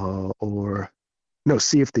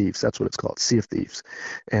 Sea of Thieves. That's what it's called, Sea of Thieves.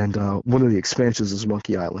 And one of the expansions is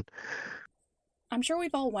Monkey Island. I'm sure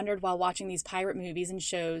we've all wondered while watching these pirate movies and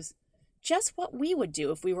shows just what we would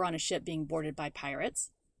do if we were on a ship being boarded by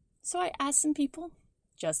pirates. So I asked some people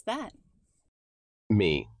just that.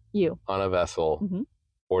 Me. You. On a vessel,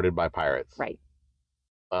 boarded by pirates. Right.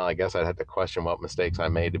 Well, I guess I'd have to question what mistakes I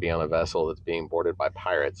made to be on a vessel that's being boarded by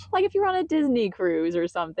pirates. Like if you're on a Disney cruise or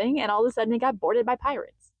something and all of a sudden it got boarded by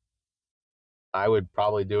pirates. I would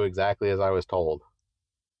probably do exactly as I was told.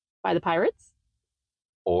 By the pirates?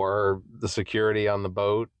 Or the security on the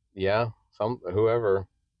boat. Yeah, whoever.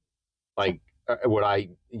 Like, would I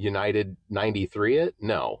United 93 it?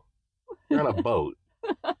 No. You're on a boat.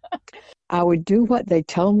 I would do what they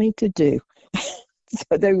told me to do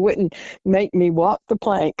so they wouldn't make me walk the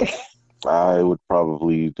plank. I would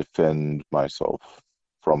probably defend myself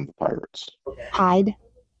from the pirates. Hide.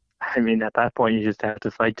 I mean, at that point, you just have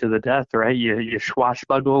to fight to the death, right? You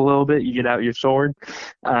swashbuckle a little bit, you get out your sword,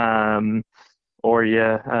 or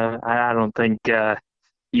I don't think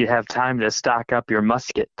you have time to stock up your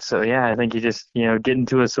musket. So yeah, I think you just get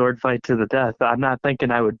into a sword fight to the death. I'm not thinking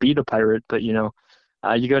I would beat a pirate, but you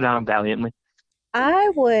go down valiantly. I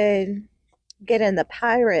would get in the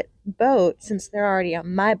pirate boat since they're already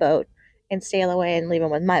on my boat and sail away and leave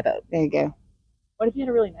them with my boat. There you go. What if you had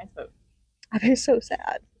a really nice boat? I'd be so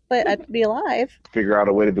sad, but I'd be alive. Figure out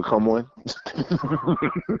a way to become one.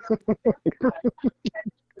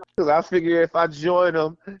 Because I figure if I join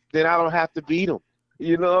them, then I don't have to beat them.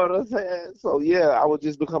 You know what I'm saying? So yeah, I would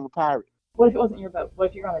just become a pirate. What if it wasn't your boat? What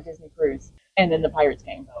if you're on a Disney cruise and then the pirates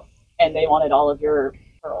came and they wanted all of your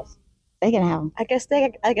pearls? They can have them. I guess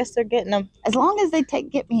they're getting them. As long as they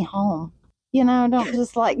get me home. Don't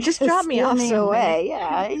just just drop me off away.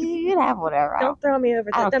 Yeah, you can have whatever. Don't throw me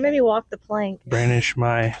over. Don't make me walk the plank. Brandish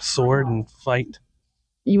my sword and fight.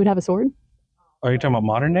 You would have a sword? Are you talking about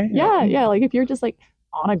modern day? Yeah. Like if you're just like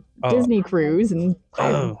on a Disney cruise and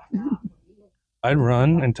I'd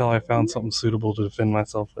run until I found something suitable to defend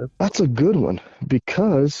myself with. That's a good one,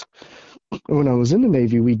 because when I was in the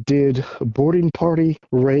Navy, we did boarding party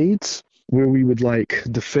raids where we would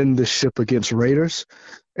defend the ship against raiders.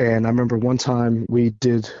 And I remember one time we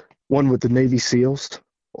did one with the Navy SEALs,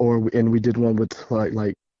 and we did one with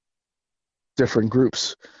like different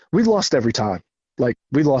groups. We lost every time.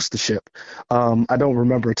 We lost the ship. I don't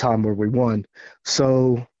remember a time where we won.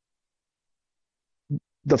 So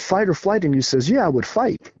the fight or flight in you says, yeah, I would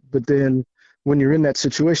fight. But then when you're in that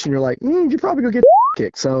situation, you're like, you're probably going to get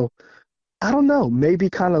kicked. So I don't know. Maybe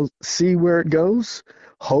kind of see where it goes.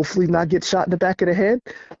 Hopefully not get shot in the back of the head.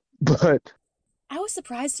 But I was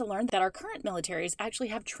surprised to learn that our current militaries actually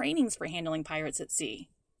have trainings for handling pirates at sea.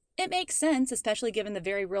 It makes sense, especially given the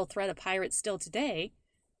very real threat of pirates still today.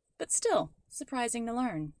 But still, surprising to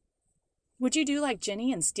learn. Would you do like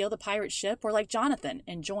Jenny and steal the pirate ship, or like Jonathan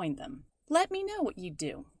and join them? Let me know what you'd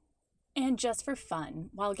do. And just for fun,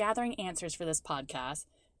 while gathering answers for this podcast,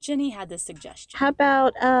 Jenny had this suggestion. How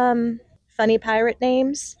about funny pirate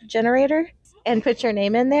names generator? And put your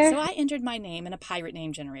name in there? So I entered my name in a pirate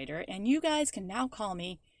name generator, and you guys can now call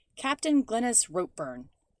me Captain Glennis Ropeburn.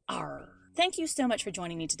 Arr. Thank you so much for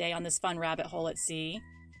joining me today on this fun rabbit hole at sea.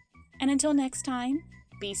 And until next time,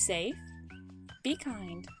 be safe, be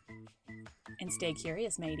kind, and stay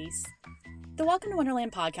curious, mateys. The Welcome to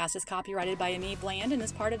Wonderland podcast is copyrighted by Amy Bland and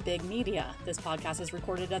is part of Big Media. This podcast is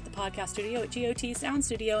recorded at the podcast studio at GOT Sound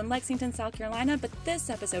Studio in Lexington, South Carolina, but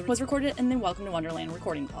this episode was recorded in the Welcome to Wonderland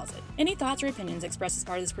recording closet. Any thoughts or opinions expressed as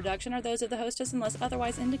part of this production are those of the hostess unless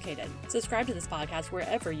otherwise indicated. Subscribe to this podcast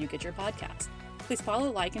wherever you get your podcasts. Please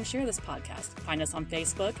follow, like, and share this podcast. Find us on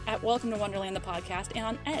Facebook at Welcome to Wonderland the Podcast and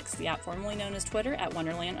on X, the app formerly known as Twitter, at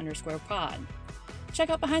Wonderland_pod. Check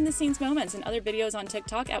out behind-the-scenes moments and other videos on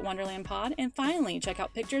TikTok at Wonderland Pod. And finally, check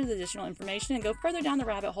out pictures, additional information, and go further down the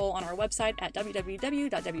rabbit hole on our website at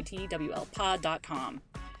www.wtwlpod.com.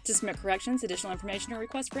 To submit corrections, additional information, or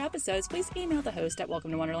requests for episodes, please email the host at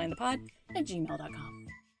welcometowonderlandthepod@gmail.com.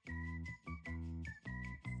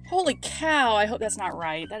 Holy cow, I hope that's not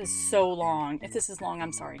right. That is so long. If this is long,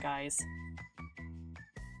 I'm sorry, guys.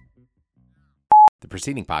 The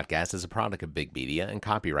preceding podcast is a product of Big Media and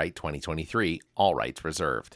copyright 2023, all rights reserved.